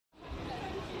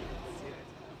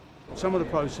Some of the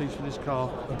proceeds for this car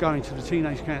are going to the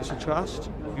Teenage Cancer Trust.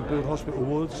 We build hospital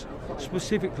wards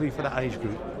specifically for that age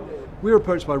group. We were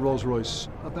approached by Rolls-Royce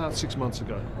about 6 months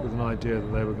ago with an idea that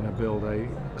they were going to build a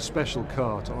special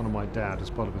car to honour my dad as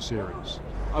part of a series.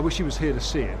 I wish he was here to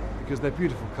see it, because they're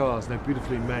beautiful cars, they're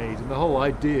beautifully made, and the whole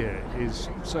idea is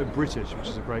so British, which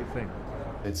is a great thing.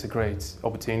 It's a great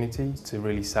opportunity to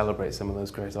really celebrate some of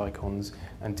those great icons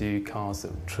and do cars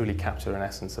that truly capture an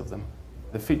essence of them.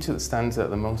 The feature that stands out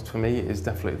the most for me is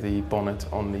definitely the bonnet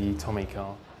on the Tommy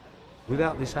car.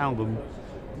 Without this album,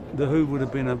 The Who would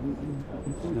have been a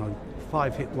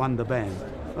 5-hit wonder band.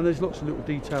 And there's lots of little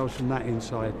details from that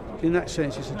inside. In that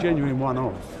sense, it's a genuine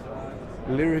one-off.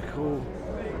 Lyrical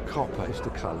copper is the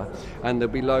colour, and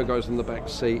there'll be logos on the back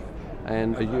seat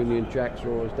and a Union Jack's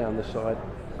Royce down the side.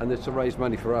 And it's to raise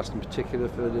money for us, in particular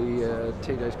for the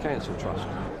Teenage Cancer Trust.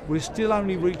 We're still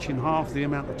only reaching half the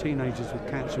amount of teenagers with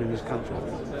cancer in this country.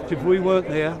 If we weren't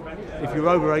there, if you're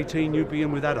over 18, you'd be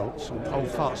in with adults, old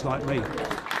farts like me.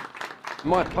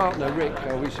 My partner Rick,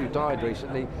 who died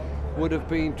recently, would have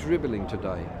been dribbling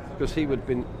today, because he would have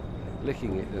been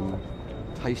licking it and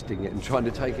tasting it and trying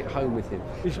to take it home with him.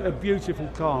 It's a beautiful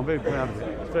car, I'm very proud of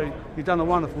it. You've done a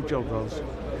wonderful job, Royce.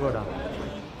 Well done.